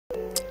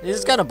This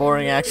is kind of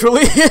boring,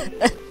 actually.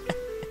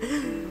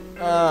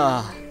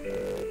 Are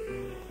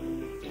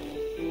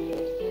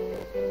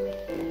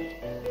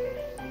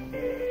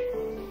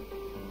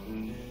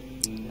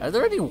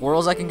there any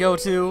worlds I can go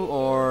to,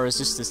 or is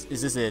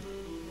this it?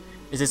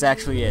 Is this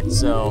actually it?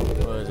 So,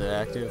 what is it,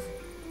 active?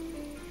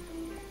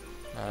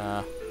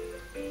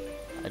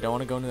 I don't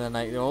want to go into that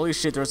night. Holy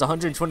shit, there's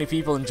 120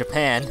 people in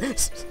Japan.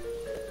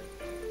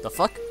 The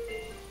fuck?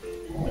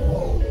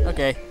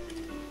 Okay.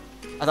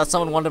 I thought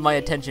someone wanted my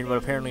attention, but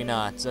apparently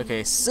not.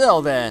 Okay,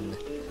 so then,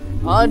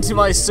 on to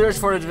my search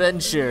for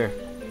adventure.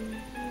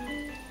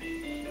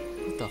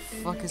 What the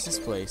fuck is this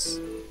place?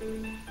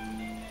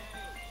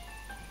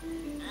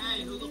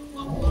 Hey, who the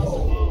fuck wants a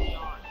ball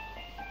yarn?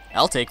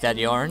 I'll take that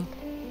yarn.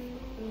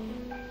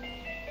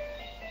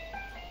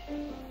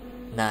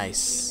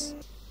 Nice.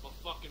 I'm a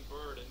fucking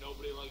bird, and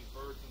nobody likes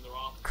birds in their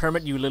office.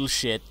 Kermit, you little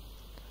shit.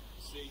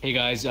 Hey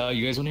guys,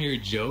 you guys want to hear a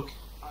joke?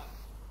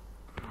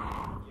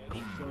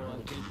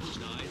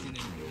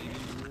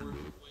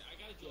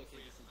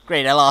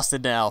 Great, I lost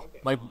it now.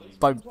 My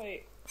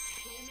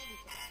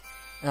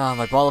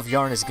ball of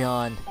yarn is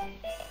gone.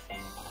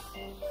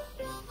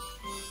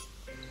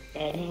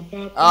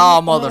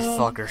 Oh,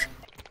 motherfucker.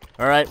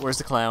 Alright, where's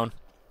the clown?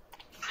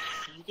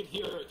 You can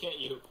hear it, can't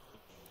you?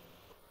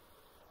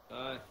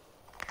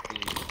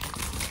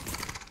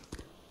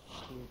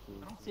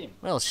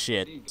 Well,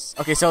 shit.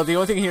 Okay, so the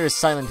only thing here is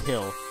Silent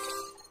Hill.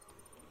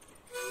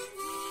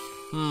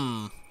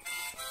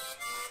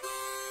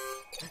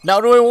 Now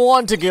do I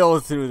want to go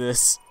through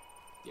this?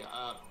 Yeah,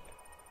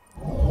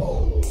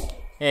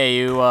 Hey,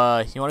 you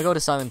wanna go to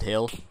Silent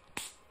Hill?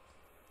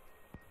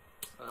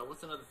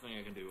 what's another thing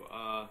I can do?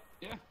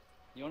 Yeah.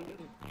 You want to?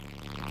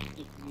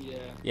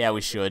 Yeah, we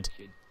should.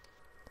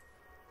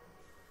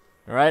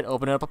 Alright,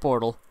 open up a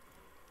portal.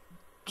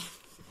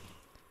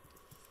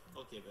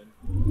 Okay then.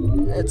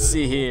 Let's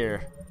see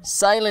here.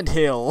 Silent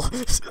Hill.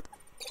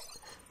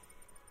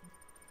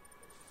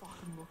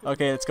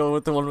 Okay, let's go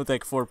with the one with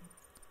like 4.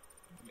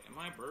 Am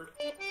I a bird?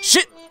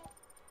 Shit!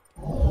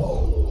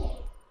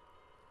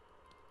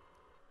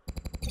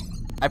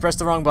 I pressed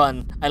the wrong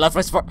button. I left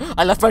my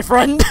I left my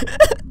friend.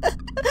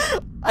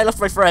 I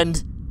left my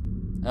friend.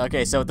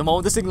 Okay, so at the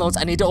moment this thing loads,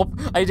 I need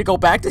to go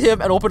back to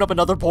him and open up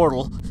another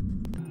portal.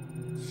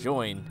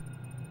 Join.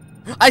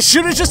 I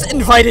should have just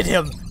invited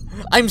him.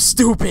 I'm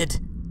stupid.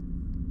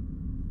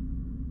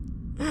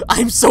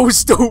 I'm so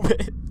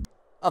stupid.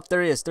 Up,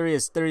 there he is. There he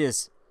is. There he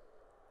is.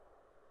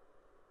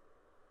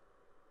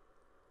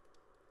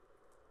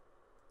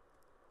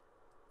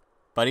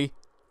 Buddy?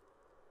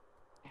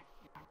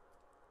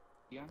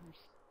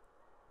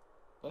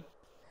 What?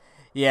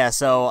 Yeah,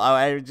 so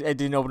I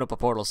didn't open up a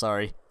portal,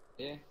 sorry.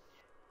 Yeah.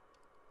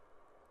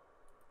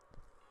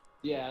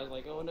 Yeah, I was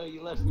like, oh no,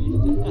 you left me.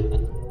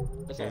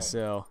 Okay,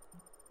 so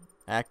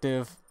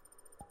active.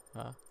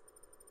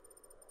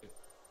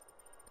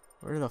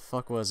 Where the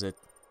fuck was it?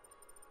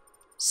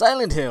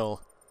 Silent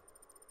Hill.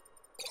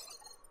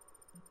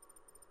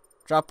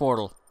 Drop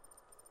portal.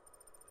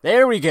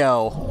 There we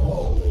go.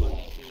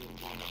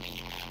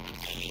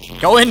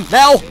 Go in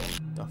now.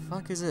 The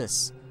fuck is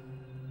this?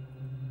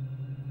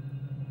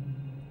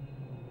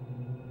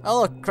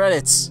 Oh look,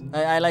 credits.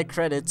 I like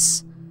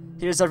credits.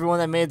 Here's everyone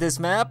that made this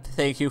map.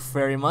 Thank you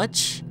very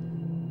much.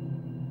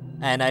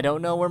 And I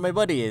don't know where my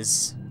buddy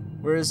is.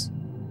 Where's...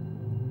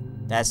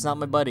 That's not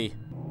my buddy.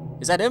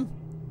 Is that him?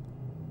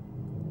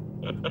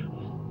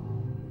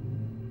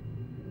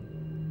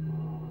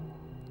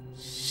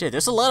 Shit,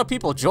 there's a lot of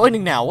people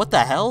joining now. What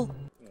the hell?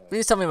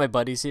 Please tell me my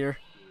buddy's here.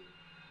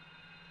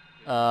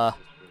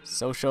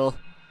 Social.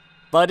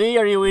 Buddy,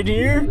 are you in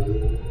here? Is there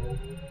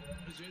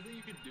anything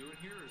you can do in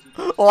here, or is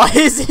it just... Why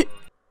is he...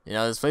 You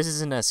know, this place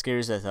isn't as scary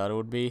as I thought it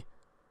would be.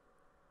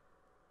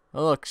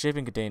 Oh look,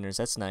 shipping containers,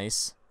 that's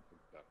nice.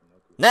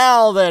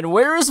 Now then,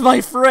 where is my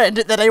friend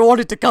that I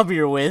wanted to come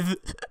here with?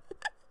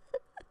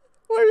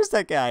 Where's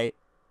that guy?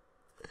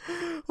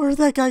 Where'd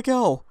that guy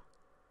go?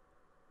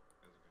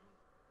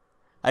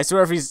 I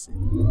swear if he's...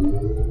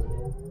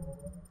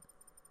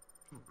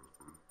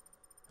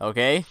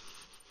 Okay.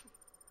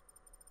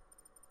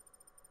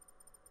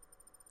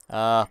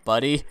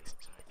 Buddy?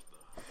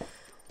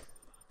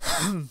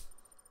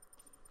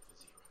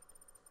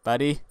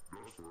 Buddy?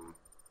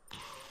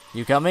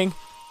 You coming?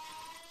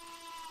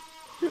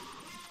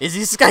 Is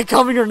this guy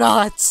coming or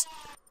not?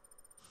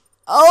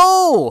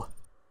 Oh!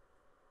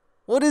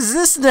 What is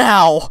this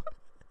now?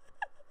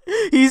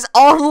 He's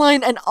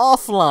online and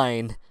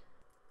offline.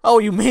 Oh,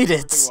 you made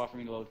it.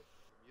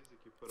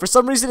 For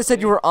some reason it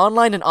said you were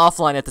online and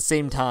offline at the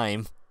same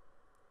time.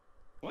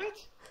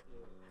 What?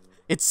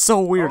 It's so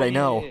weird, Oh, I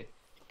know. Yeah. The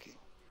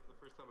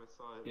first time I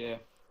saw it. Yeah.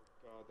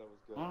 God, that was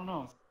good. I don't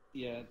know.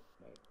 Yeah.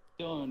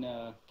 Still in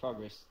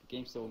progress. The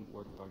game's still in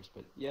work in progress,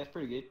 but yeah, it's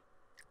pretty good.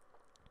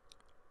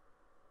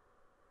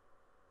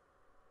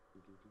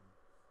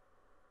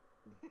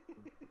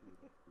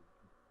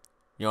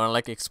 You wanna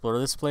like explore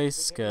this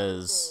place?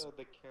 Cause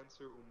The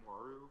Cancer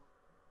Umaru.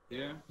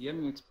 Yeah. You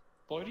haven't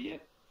explored it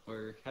yet?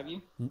 Or have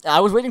you? I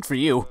was waiting for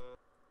you.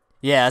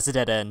 Yeah, it's a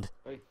dead end.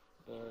 Wait.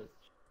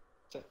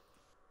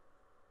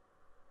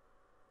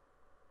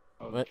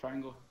 The What?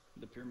 triangle,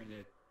 the pyramid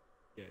head.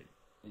 Yeah.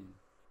 Thing.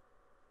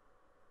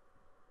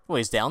 Wait,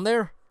 he's down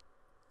there?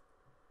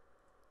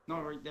 No,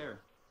 right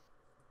there.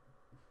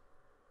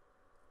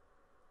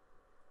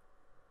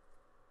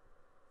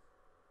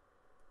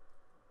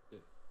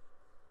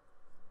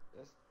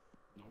 That's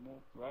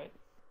normal, right?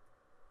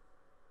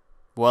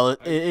 Well, it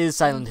is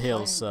Silent It's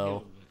Hill, so... Hill,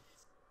 but-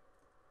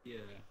 yeah.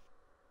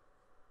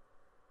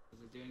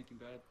 Does it do anything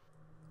bad?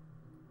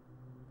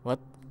 What?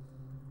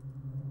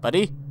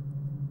 Buddy?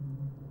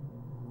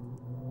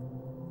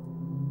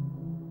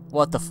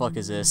 What the fuck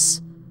is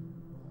this?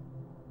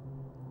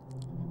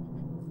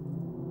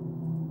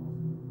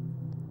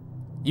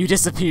 You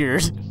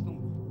disappeared. Just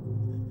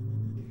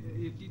don't.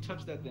 If you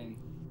touch that thing,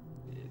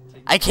 it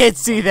takes. I can't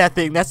see that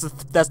thing. That's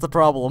the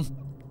problem.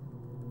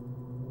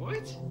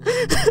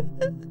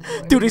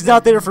 What? Dude, he's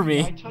not there for I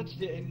me.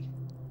 touched it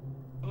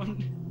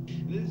and.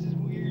 This is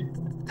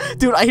weird.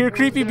 Dude, I hear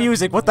creepy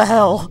music. What the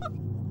hell?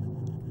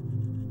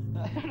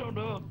 I don't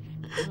know.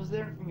 It was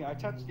there for me. I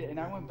touched it and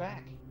I went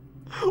back.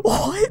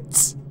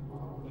 What?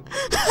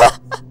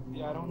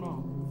 Yeah, I don't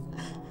know.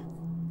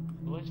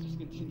 Let's just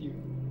continue.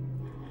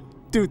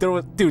 Dude,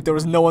 there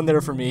was no one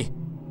there for me.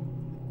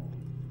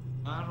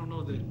 I don't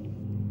know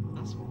that.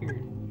 That's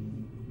weird.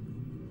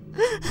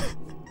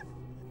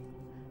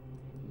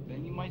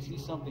 Then you might see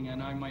something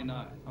and I might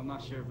not. I'm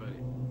not sure, but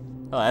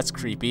Oh, that's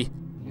creepy.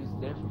 he was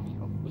there for me.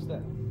 Oh, what's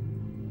that?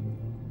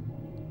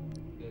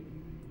 Good.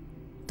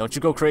 Don't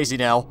you go crazy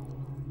now.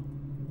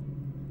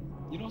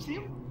 You don't see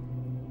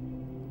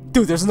him?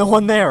 Dude, there's no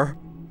one there.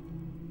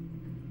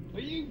 Are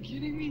you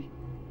kidding me?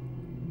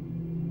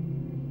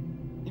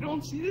 You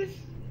don't see this?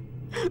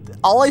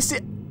 All I see...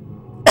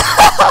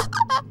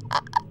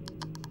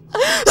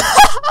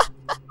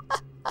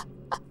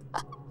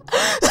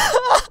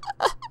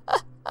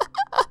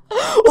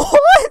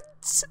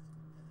 What?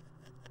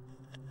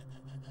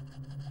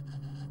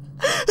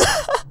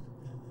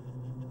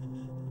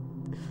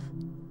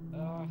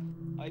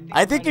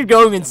 I think you're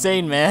going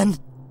insane, man.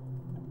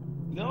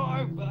 No,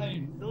 I'm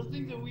fine. Those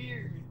things are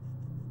weird.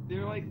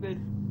 They're like the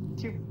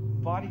two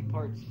body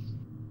parts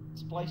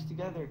spliced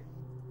together.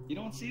 You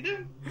don't see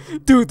them?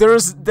 Dude,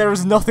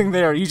 there's nothing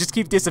there. You just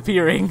keep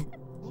disappearing.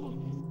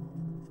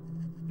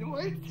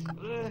 What?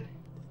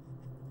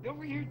 They're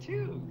over here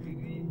too.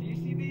 Do you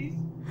see these?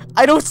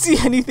 I don't see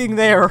anything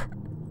there.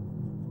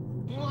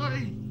 Why?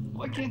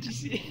 Why can't you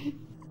see it?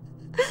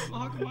 Well,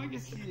 how come I can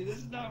see it?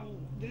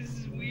 This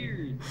is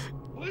weird.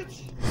 What?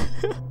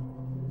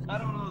 I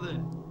don't know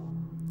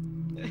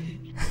that.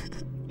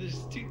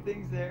 There's two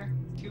things there.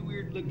 Two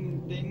weird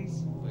looking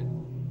things, but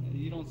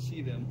you don't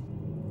see them.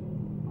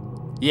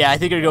 Yeah, I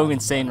think you're going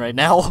insane right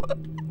now.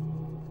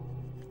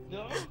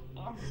 No,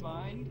 I'm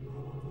fine.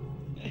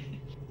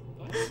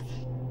 What?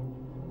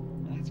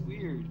 That's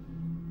weird.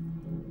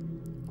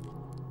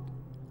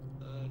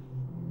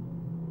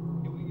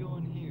 Can we go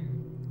in here?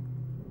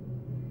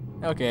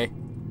 Okay.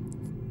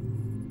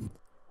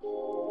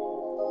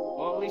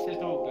 Well, at least there's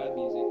no bad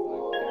music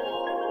like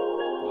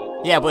there.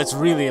 But Yeah, but it's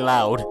really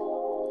loud. oh,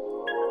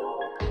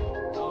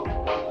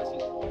 I see.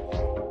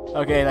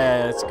 Okay,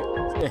 that's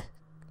good.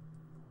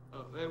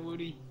 Oh, hey,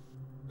 Woody.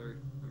 Or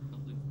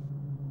something.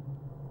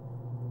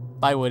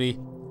 Bye, Woody.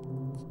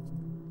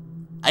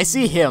 I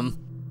see him.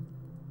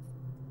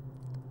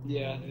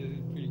 Yeah,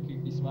 pretty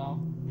creepy smile.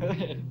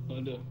 Oh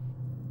no.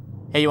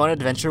 Hey, you want to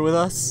adventure with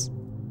us?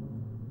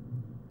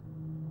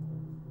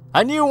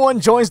 A new one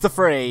joins the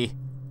fray.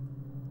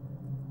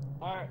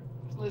 Alright,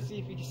 let's see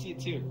if we can see it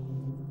too.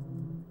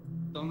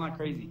 So I'm not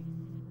crazy.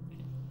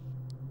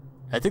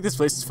 I think this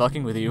place is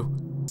fucking with you.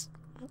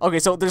 Okay,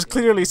 so there's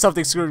clearly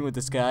something screwing with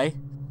this guy.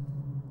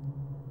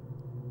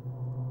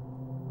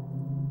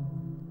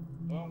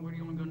 Well, where do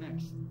you want to go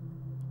next?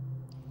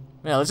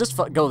 Yeah, let's just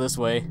go this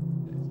way.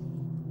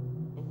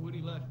 Oh,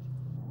 Woody left.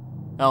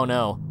 Oh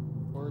no.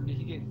 Or did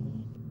he get...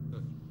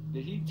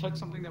 Did he touch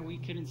something that we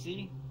couldn't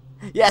see?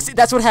 Yeah, see,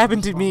 that's what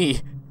happened to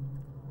me.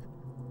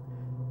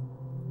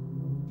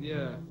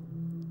 Yeah.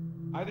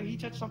 Either he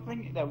touched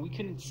something that we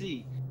couldn't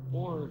see,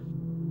 or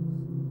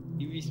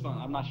he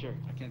respawned. I'm not sure.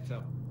 I can't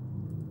tell.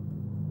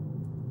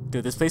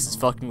 Dude, this place is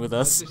fucking with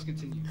Let's us. just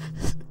continue.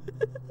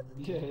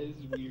 Yeah,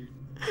 it's weird.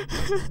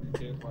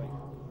 Terrifying.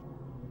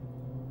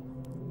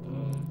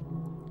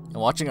 And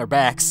watching our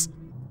backs.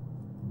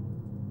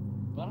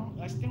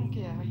 I still don't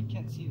get how you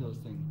can't see those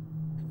things.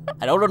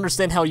 I don't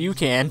understand how you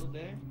can. Still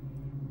there?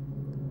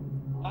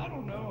 I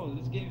don't know.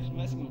 This game is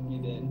messing with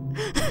me then.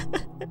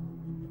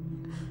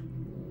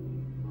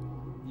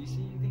 You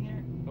see anything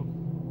here? Oh,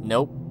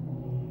 Nope.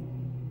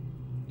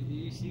 do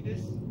you see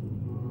this?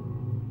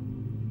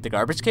 The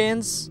garbage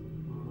cans?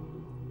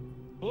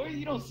 Boy,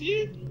 you don't see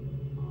it?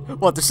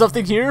 What, there's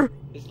something here?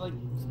 It's like,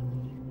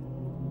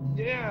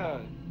 yeah.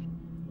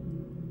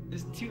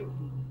 There's two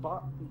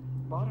bottom.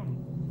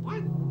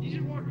 What? You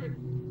just walked right.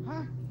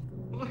 Huh?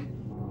 What?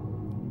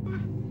 What?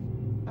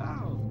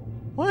 How?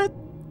 What?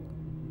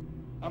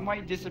 I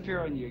might disappear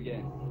on you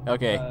again.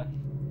 Okay.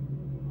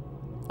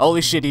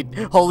 Holy shit,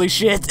 holy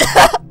shit.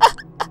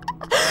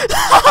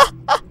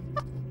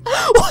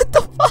 What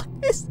the fuck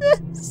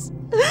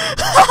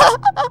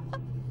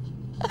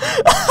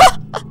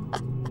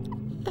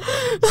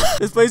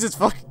this place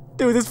is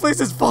Dude, this place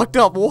is fucked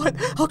up. What?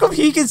 How come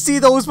he can see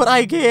those but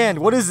I can't?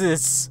 What is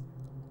this?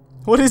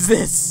 What is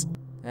this?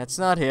 That's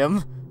not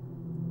him.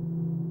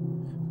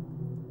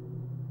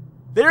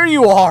 There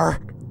you are!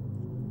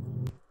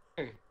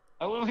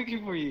 I was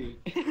looking for you.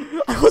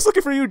 I was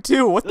looking for you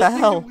too. What the Those things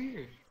are hell?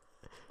 weird.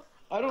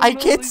 I don't I know,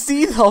 can't these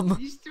see things- them.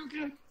 You still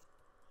got.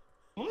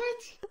 What?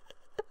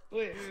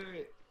 Wait.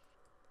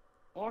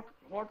 Walk.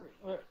 What?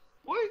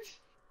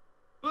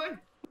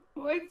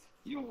 What?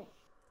 You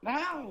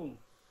now?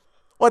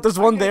 What? There's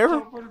one I there?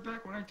 got teleported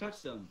back when I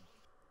touched them.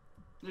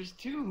 There's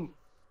two.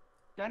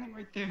 Standing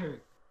right there.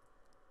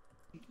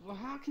 Well,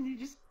 how can you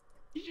just?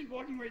 You're just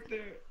walking right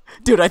there.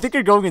 Dude, I think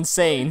you're going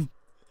insane.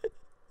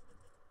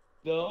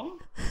 No.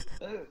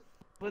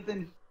 But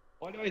then,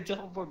 why do I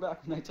teleport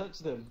back when I touch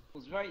them? It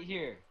was right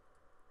here.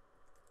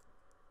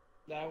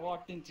 That I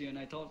walked into and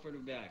I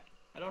teleported back.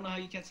 I don't know how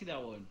you can't see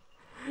that one.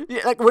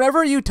 Yeah, like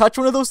whenever you touch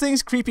one of those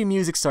things, creepy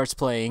music starts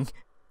playing.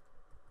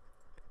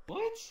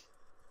 What?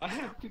 I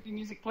have creepy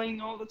music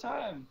playing all the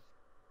time.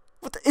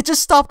 What it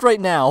just stopped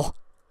right now.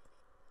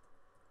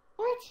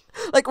 What?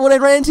 Like when I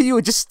ran into you,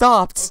 it just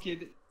stopped.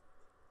 Okay.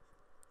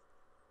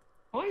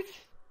 What?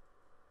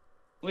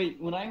 Wait,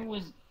 when I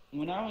was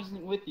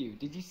with you,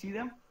 did you see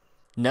them?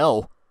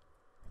 No.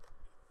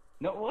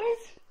 No, what?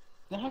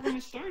 Then how come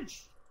it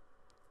starts?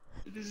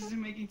 This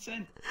isn't making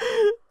sense.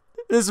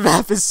 This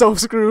map is so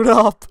screwed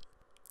up.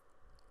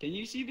 Can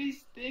you see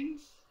these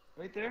things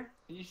right there?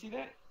 Can you see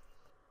that?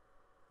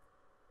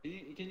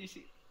 Can you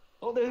see?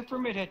 Oh, there's a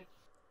pyramid head.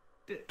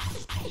 You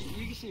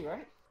can see,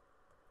 right?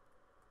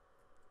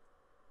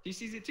 She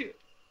sees it too.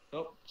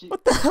 Oh,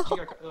 What the hell? She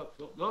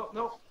got,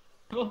 no.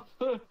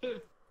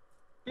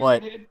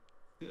 What? Pyramid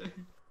head.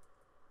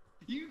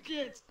 You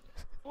can't.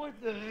 What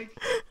the heck?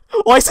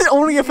 Why is it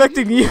only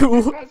affecting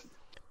you?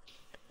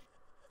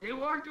 It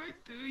walked right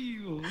through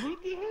you.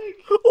 What the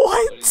heck? What?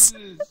 What is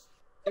this?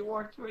 It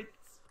walked right.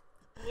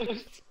 What?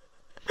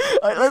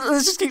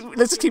 Let's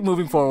just keep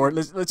moving forward.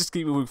 Let's just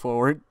keep moving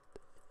forward.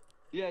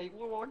 Yeah, you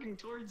were walking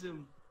towards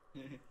him.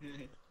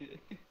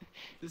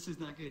 This is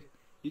not good.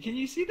 Can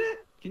you see that?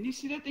 Can you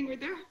see that thing right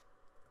there?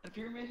 That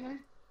pyramid head?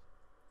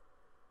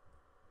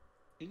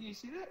 Can you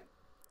see that?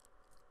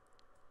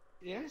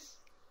 Yes?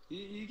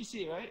 You can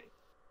see it, right?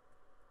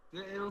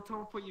 It'll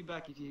teleport you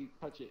back if you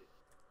touch it.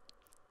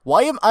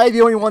 Why am I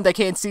the only one that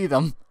can't see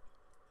them?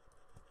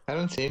 I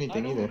don't see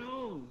anything I either. don't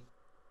know.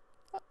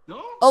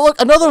 No? Oh look,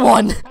 another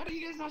one! How do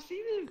you guys not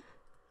see them?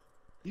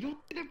 You don't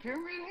see the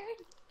pyramid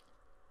head?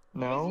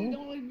 No. Why is it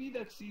only me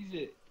that sees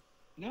it?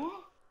 No?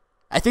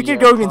 I think Yeah,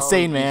 you're going probably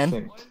insane, man.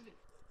 decent. Why is it?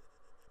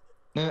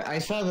 No, I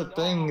saw the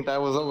thing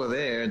that was over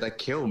there that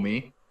killed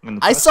me. When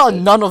I touched saw it.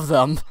 none of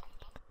them.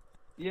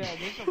 Yeah,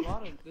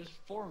 there's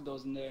 4 of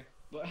those in there.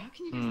 But how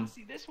can you guys not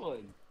see this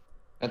one?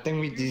 I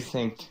think we You're just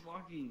desynced.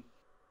 walking.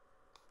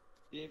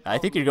 Yeah, I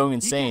think you're going You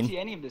insane. can't see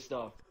any of this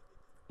stuff.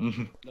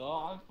 No,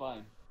 I'm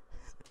fine.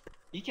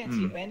 You can't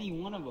see any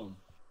one of them.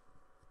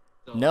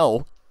 So,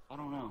 No. I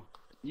don't know.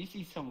 You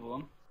see some of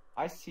them.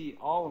 I see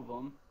all of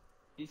them.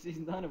 He sees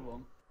none of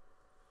them.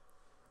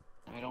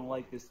 I don't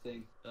like this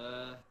thing.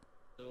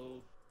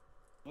 So,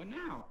 what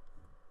now?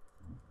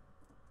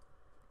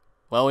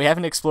 Well, we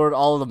haven't explored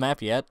all of the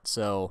map yet,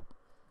 so...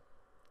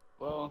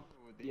 Well,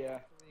 yeah.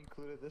 We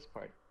included this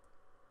part.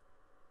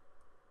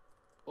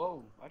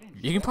 Whoa, I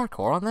didn't. You can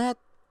parkour on that?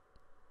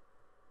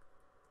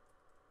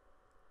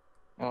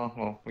 Oh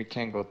well, we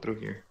can't go through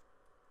here.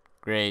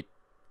 Great.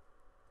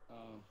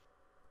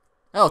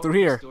 Oh, through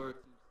here.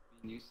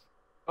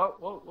 Oh,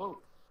 whoa.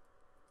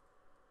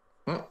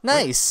 Oh,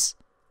 Nice!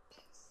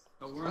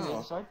 Oh, we're on the Oh.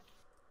 other side?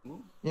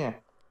 Ooh, Yeah.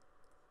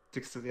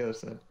 Sticks to the other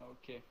side.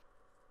 okay.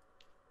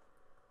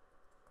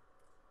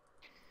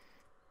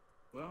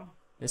 Well,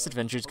 This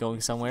adventure's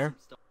going somewhere.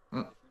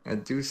 Oh, I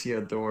do see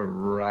a door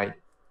right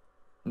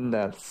in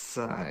that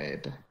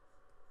side.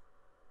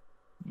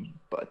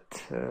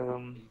 But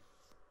Oh,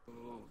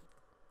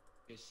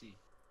 let's see.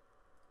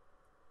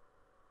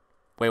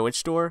 Wait,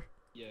 which door?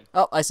 Yeah,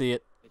 Oh, I see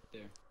it. right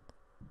there.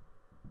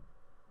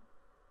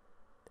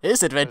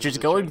 This adventure's the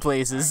going church.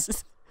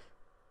 places.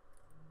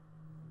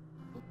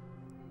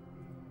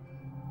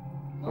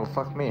 oh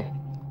fuck me.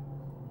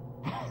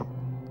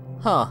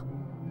 Huh.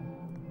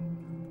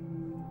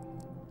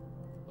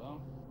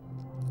 Well,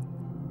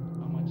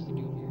 not much to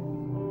do here.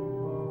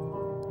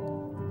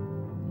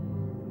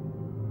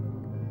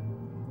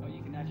 Oh,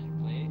 you can actually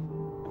play it?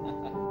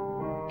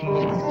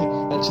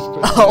 That's just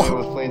Oh. I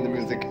was playing the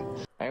music.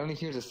 I only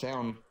hear the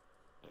sound.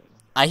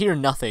 I hear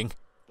nothing.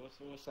 What's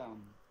the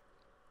sound?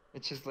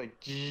 It's just like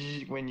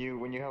when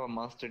you have a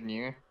monster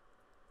near.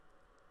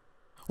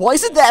 Why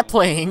isn't that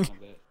playing?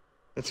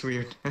 That's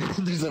weird.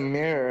 There's a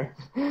mirror.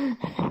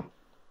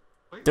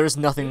 There's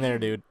nothing there,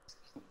 dude.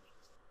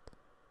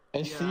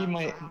 I see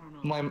my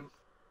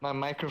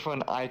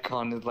microphone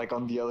icon is like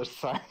on the other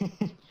side.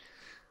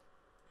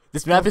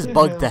 This map is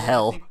bugged to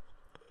hell.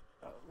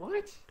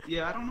 What?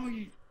 Yeah, I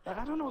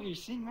don't know what you're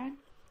seeing, man.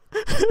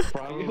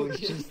 Probably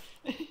just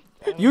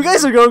You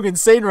guys are going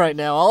insane right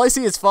now. All I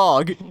see is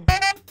fog.